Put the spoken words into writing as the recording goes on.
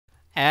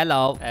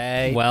Hello.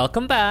 Hey.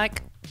 Welcome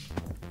back.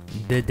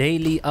 The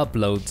daily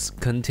uploads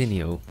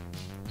continue.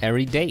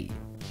 Every day.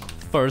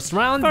 First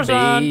round,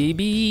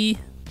 baby.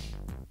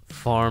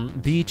 Farm,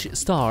 beach,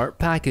 star,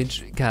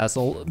 package,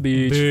 castle,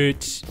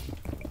 beach.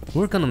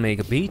 We're gonna make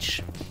a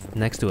beach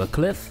next to a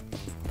cliff,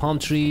 palm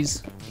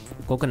trees,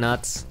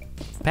 coconuts,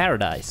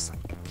 paradise.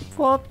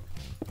 What?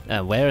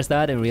 And where is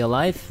that in real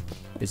life?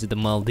 Is it the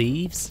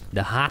Maldives?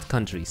 The hot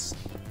countries.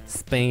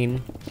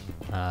 Spain.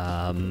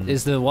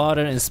 Is the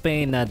water in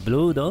Spain that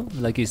blue though,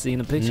 like you see in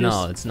the pictures?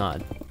 No, it's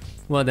not.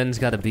 Well, then it's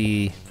gotta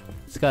be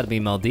Maldives, it's gotta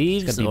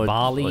be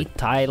Bali, or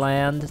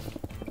Thailand.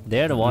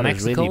 There the water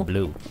is really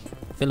blue.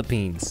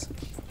 Philippines.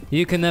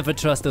 You can never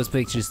trust those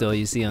pictures though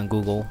you see on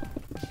Google.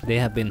 They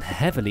have been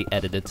heavily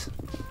edited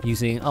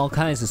using all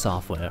kinds of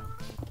software.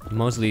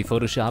 Mostly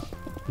Photoshop,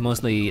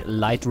 Mostly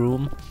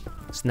Lightroom,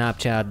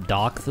 Snapchat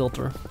dog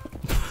filter.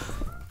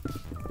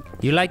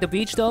 You like the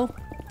beach though?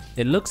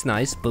 It looks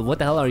nice, but what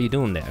the hell are you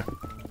doing there?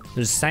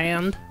 There's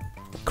sand,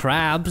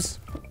 crabs,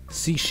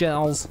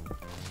 seashells.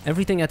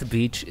 Everything at the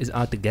beach is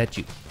out to get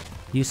you.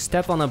 You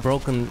step on a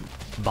broken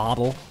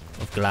bottle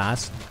of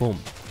glass, boom,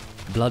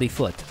 bloody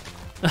foot.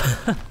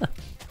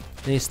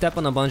 Then you step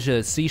on a bunch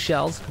of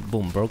seashells,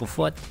 boom, broken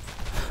foot.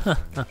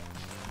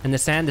 And the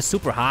sand is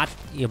super hot,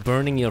 you're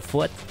burning your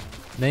foot.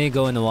 Then you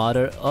go in the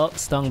water, oh,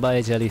 stung by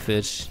a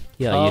jellyfish.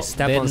 Yeah, Oh, you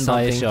step on bitten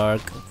by a something.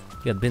 shark.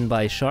 You get bitten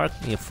by a shark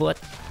in your foot.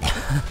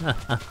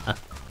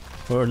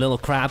 Or a little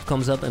crab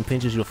comes up and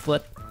pinches your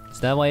foot. Is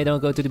that why you don't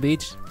go to the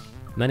beach?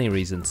 Many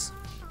reasons.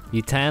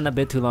 You tan a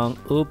bit too long,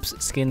 oops,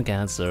 skin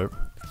cancer.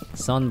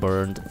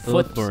 Sunburned,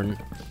 foot Oops. burn.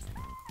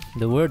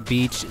 The word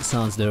beach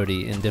sounds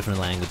dirty in different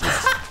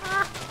languages.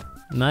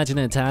 Imagine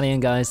an Italian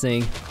guy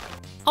saying,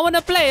 I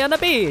wanna play on the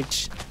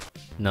beach!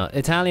 No,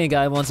 Italian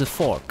guy wants a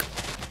fork,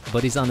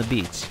 but he's on the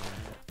beach.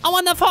 I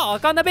want a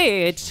fork on the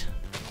beach!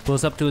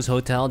 Pulls up to his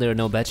hotel, there are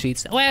no bed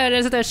sheets. Where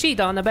is the sheet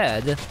on the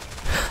bed?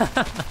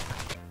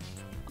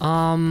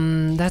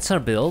 That's our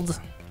build.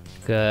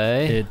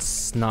 Okay.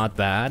 It's not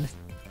bad.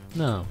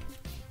 No.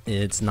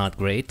 It's not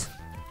great.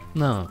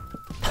 No.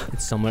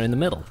 It's somewhere in the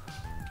middle.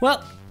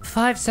 Well,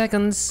 5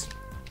 seconds.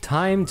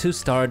 Time to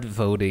start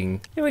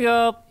voting. Here we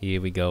go. Here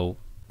we go.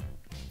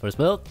 First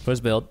build.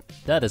 First build.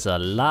 That is a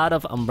lot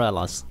of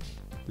umbrellas.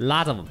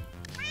 Lot of them.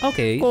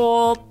 Okay.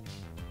 Cool.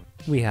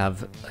 We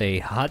have a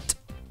hut,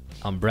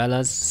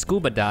 umbrellas,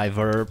 scuba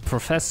diver,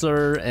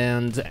 professor,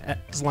 and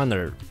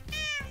slender.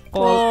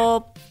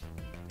 Cool.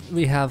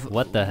 We have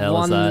What the hell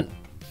is one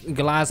that?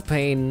 glass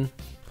pane.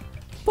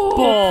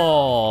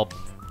 Pop.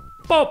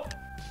 Pop.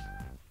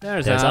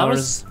 There's There's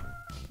ours.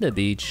 The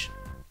beach.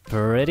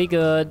 Pretty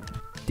good.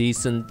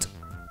 Decent.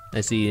 I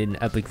see an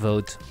epic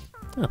vote.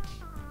 Huh.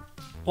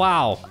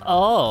 Wow.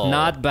 Oh.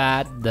 Not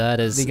bad.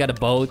 That is We got a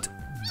boat.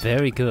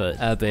 very good.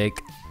 Epic.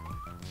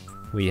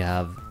 We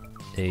have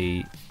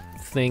a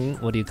thing.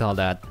 What do you call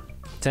that?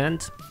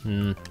 Tent?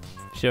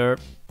 Sure.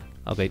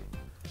 Okay.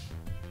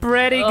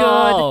 Pretty good.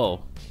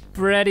 Oh.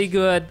 Pretty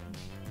good.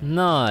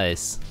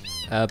 Nice.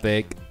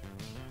 Epic.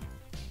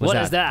 What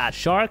is that?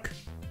 Shark?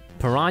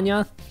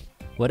 Piranha?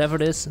 Whatever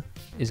it is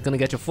gonna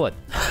get your foot.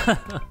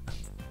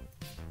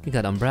 We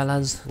got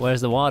umbrellas. Where's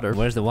the water?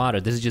 Where's the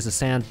water? This is just a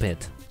sand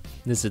pit.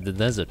 This is the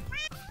desert.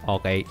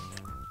 Okay.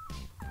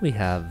 We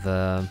have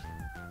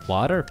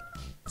water.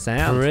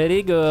 Sand.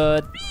 Pretty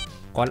good.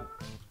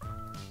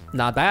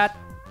 Not bad.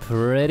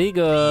 Pretty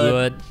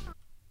good. Good.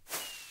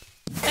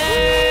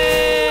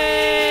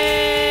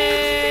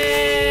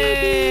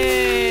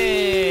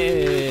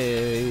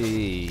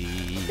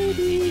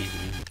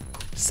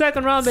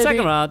 Second round, baby.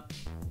 Second round.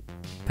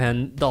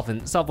 Pen,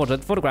 dolphin,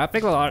 self-portrait, photograph,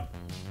 pixel art.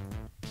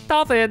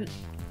 Dolphin.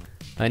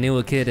 I knew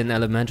a kid in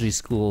elementary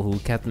school who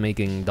kept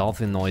making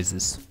dolphin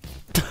noises.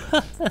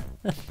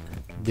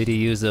 Did he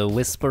use a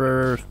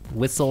whisperer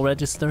whistle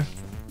register?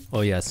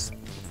 Oh yes.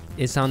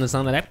 It sounded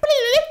something like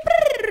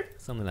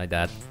something like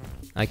that.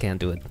 I can't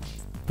do it.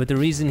 But the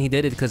reason he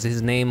did it because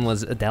his name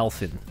was a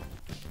dolphin.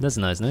 That's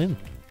a nice name.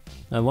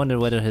 I wonder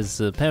whether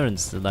his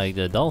parents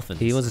liked dolphins.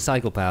 He was a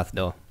psychopath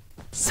though.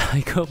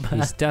 psychopath.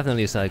 He's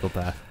definitely a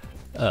psychopath.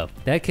 Oh.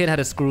 That kid had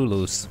a screw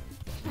loose.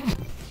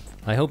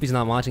 I hope he's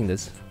not watching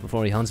this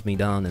before he hunts me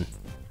down and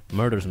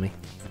murders me.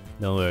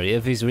 Don't worry.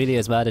 If he's really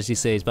as bad as you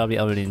say, he's probably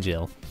already in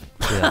jail.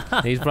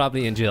 Yeah, he's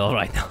probably in jail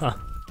right now.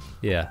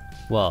 Yeah,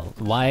 Well,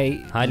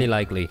 why? highly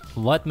likely.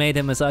 What made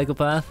him a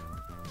psychopath?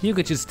 You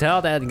could just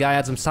tell that guy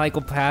had some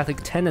psychopathic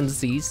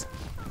tendencies.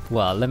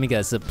 Well, let me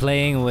guess.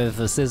 Playing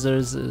with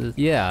scissors.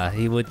 Yeah,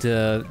 he would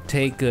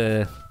take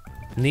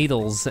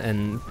needles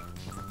and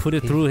put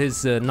it through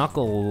his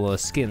knuckle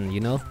skin, you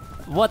know?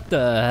 What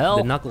the hell?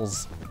 The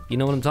knuckles. You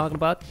know what I'm talking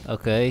about?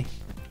 Okay.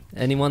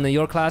 Anyone in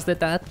your class did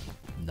that?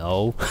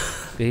 No.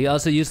 He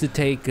also used to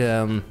take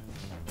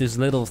these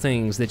little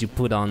things that you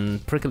put on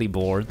prickly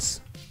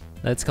boards.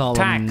 Let's call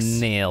Tacks. them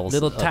nails.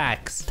 Little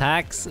tacks.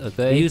 Tacks,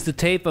 okay. He used to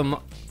tape them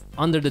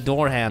under the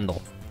door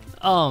handle.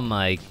 Oh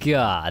my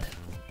god.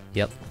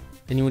 Yep.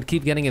 And you would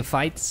keep getting in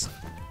fights,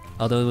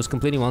 although it was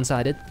completely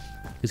one-sided,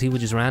 because he would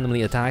just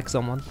randomly attack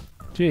someone.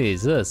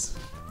 Jesus.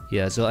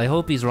 Yeah, so I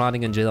hope he's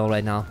rotting in jail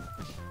right now.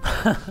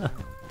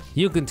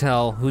 You can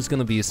tell who's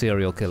gonna be a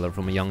serial killer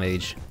from a young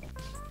age.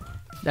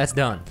 That's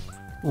done.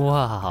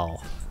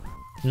 Wow.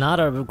 Not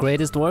our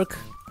greatest work?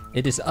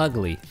 It is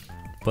ugly,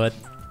 but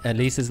at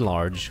least it's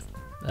large.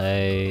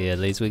 Hey, at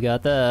least we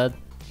got that.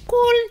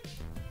 Cool.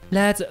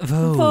 Let's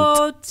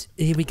vote.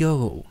 Here we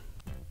go.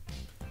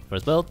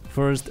 First build?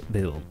 First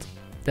build.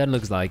 That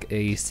looks like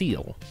a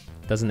seal,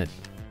 doesn't it?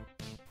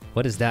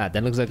 What is that?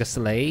 That looks like a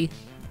sleigh.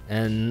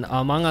 And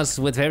Among Us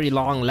with very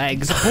long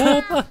legs.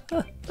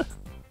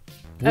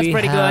 That's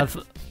pretty good.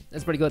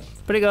 That's pretty good.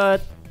 Pretty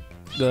good.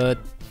 Good.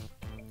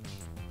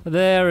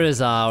 There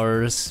is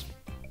ours.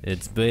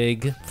 It's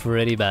big.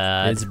 Pretty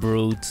bad. It's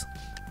brute.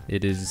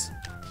 It is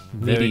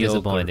very mediocre.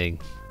 disappointing.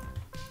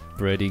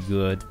 Pretty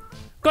good.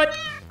 Good.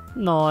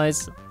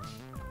 Nice.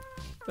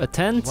 A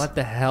tent? What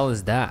the hell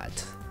is that?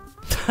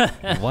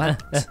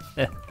 What?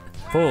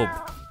 Poop.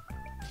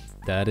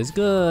 That is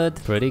good.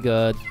 Pretty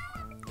good.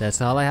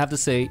 That's all I have to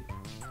say.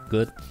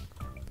 Good.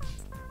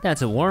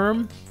 That's a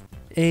worm.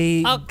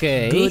 A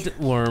good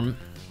worm.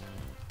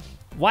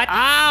 What?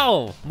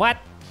 Ow! What?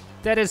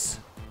 That is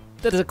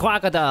a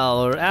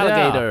crocodile or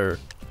alligator.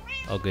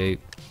 Yeah. Okay,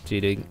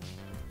 cheating.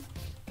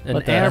 An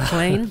What the-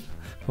 airplane?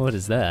 What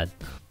is that?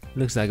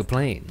 Looks like a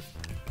plane.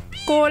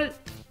 Cool.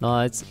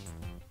 Nice.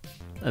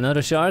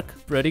 Another shark?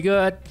 Pretty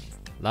good.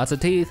 Lots of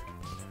teeth.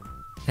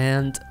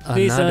 And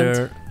Decent.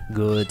 another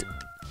good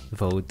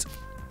vote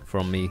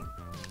from me.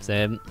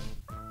 Same.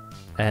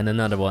 And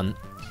another one.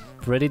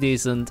 Pretty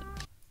decent.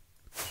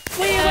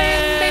 We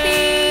win,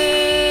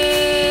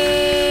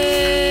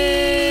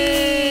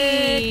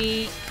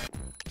 baby!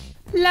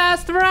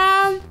 Last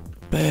round,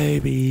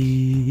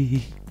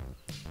 baby!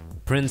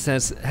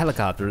 Princess,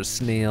 helicopter,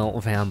 snail,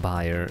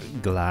 vampire,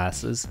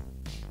 glasses.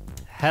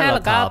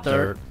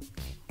 Helicopter.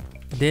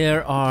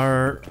 There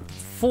are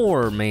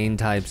 4 main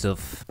types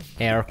of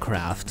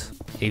aircraft,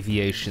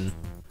 aviation.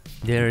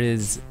 There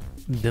is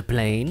the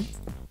plane,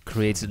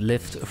 creates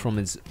lift from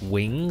its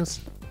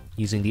wings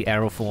using the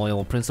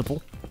aerofoil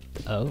principle.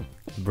 Oh.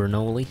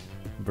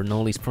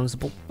 Bernoulli's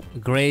principle.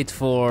 Great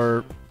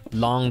for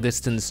long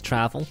distance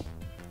travel.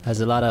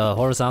 Has a lot of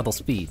horizontal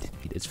speed.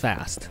 It's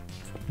fast.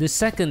 The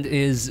second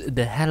is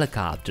the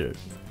helicopter,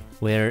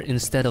 where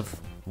instead of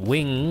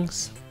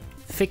wings,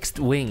 fixed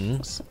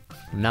wings,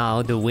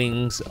 now the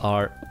wings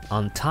are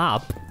on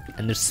top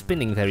and they're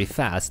spinning very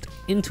fast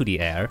into the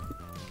air.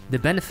 The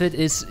benefit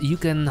is you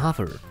can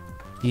hover.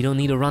 You don't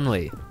need a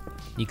runway.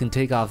 You can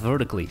take off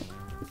vertically.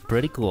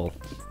 Pretty cool.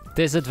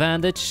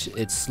 Disadvantage,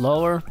 it's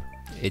slower,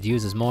 it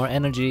uses more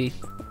energy,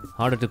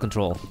 Harder to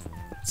control.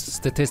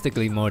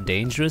 statistically more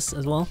dangerous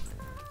as well.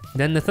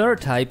 Then the third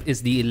type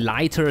is the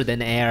lighter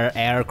than air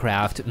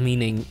aircraft,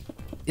 meaning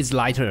it's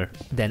lighter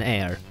than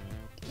air.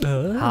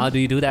 How do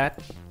you do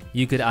that?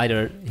 You could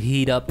either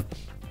heat up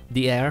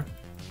the air,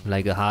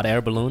 like a hot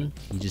air balloon.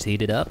 You just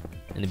heat it up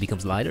and it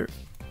becomes lighter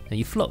and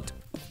you float.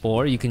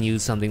 Or you can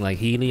use something like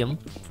helium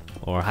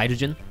or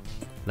hydrogen,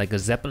 like a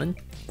zeppelin.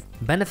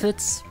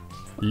 Benefits,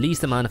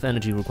 least amount of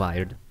energy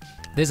required.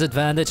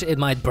 Disadvantage, it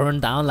might burn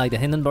down like the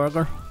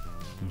Hindenburger.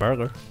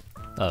 Burger.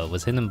 Oh, it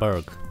was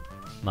Hindenburg.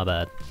 My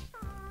bad.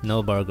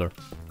 No burger.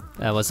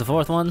 What's the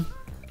fourth one?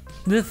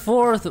 The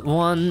fourth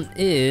one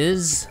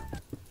is...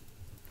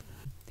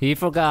 He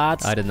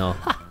forgot. I don't know.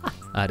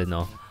 I don't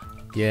know.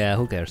 Yeah,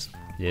 who cares?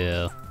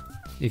 Yeah.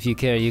 If you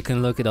care, you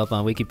can look it up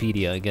on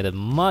Wikipedia and get a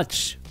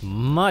much,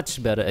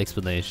 much better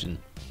explanation.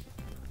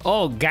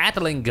 Oh,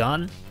 Gatling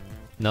gun?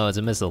 No, it's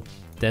a missile.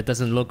 That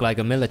doesn't look like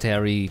a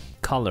military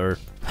color.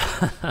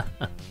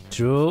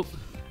 True.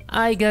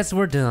 I guess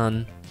we're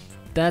done.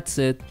 That's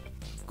it.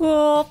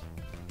 Cool.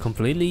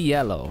 Completely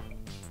yellow.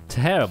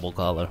 Terrible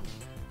color.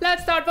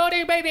 Let's start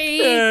voting, baby!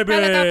 Baby!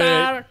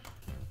 Helicopter!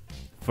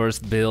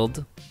 First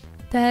build.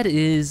 That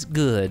is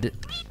good.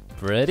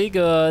 Pretty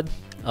good.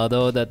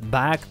 Although that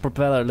back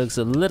propeller looks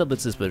a little bit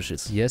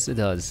suspicious. Yes, it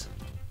does.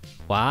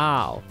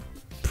 Wow.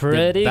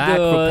 Pretty the back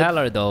good.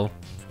 propeller, though.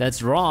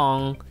 That's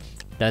wrong.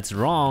 That's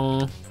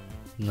wrong.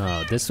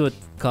 No, this would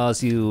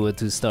cause you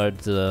to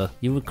start,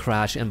 You would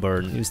crash and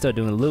burn. you start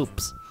doing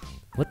loops.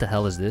 What the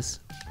hell is this?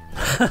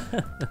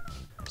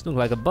 This looks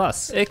like a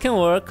bus. It can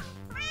work.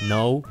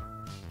 No.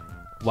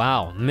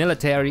 Wow,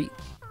 military.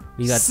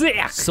 We got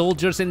Sick.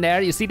 soldiers in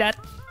there, you see that?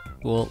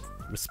 Well,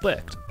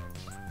 respect.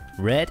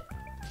 Red?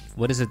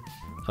 What is it?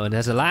 Oh, it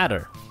has a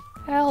ladder.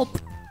 Help.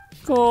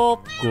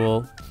 Cool.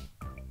 Cool.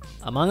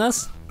 Among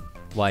Us?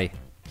 Why?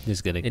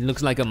 Just kidding. It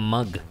looks like a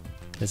mug.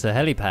 It's a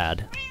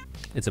helipad.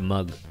 It's a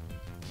mug.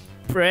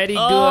 Pretty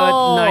Oh.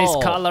 good.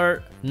 Nice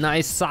color.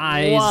 Nice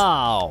size.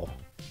 Wow.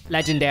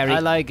 Legendary. I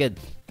like it.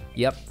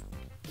 Yep.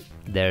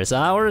 There's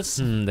ours.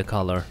 The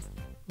color.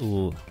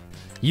 Ooh.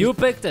 You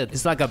picked it.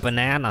 It's like a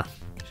banana.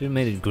 Should've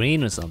made it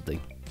green or something.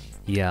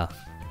 Yeah.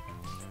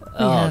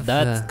 Oh, have,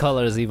 that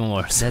color is even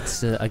worse.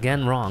 That's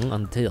again wrong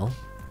until...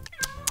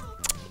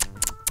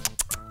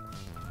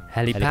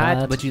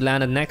 Helipad, but you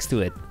landed next to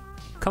it.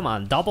 Come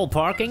on, double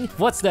parking?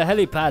 What's the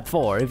helipad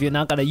for if you're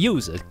not gonna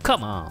use it?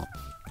 Come on.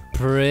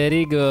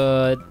 Pretty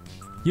good.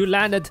 You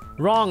landed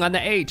wrong on the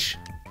H.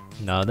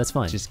 No, that's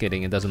fine. Just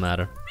kidding, it doesn't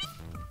matter.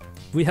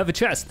 We have a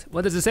chest.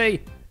 What does it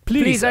say?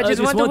 Please, I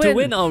just want to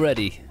win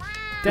already.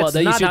 That's well,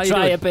 then you not how should you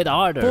try do a it. bit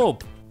harder.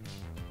 Poop.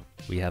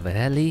 We have a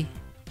heli.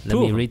 Let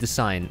me Poop. read the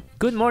sign.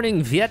 Good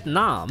morning,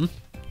 Vietnam.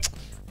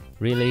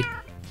 Really?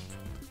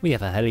 We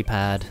have a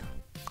helipad.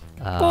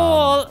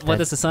 Cool. What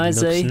does the sign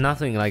say? Looks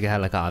nothing like a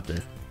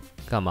helicopter.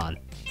 Come on.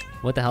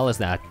 What the hell is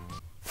that?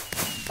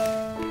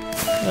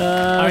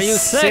 Are you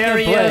second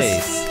serious?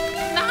 place.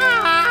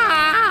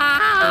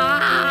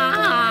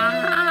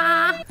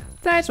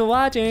 Thanks for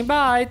watching.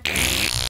 Bye.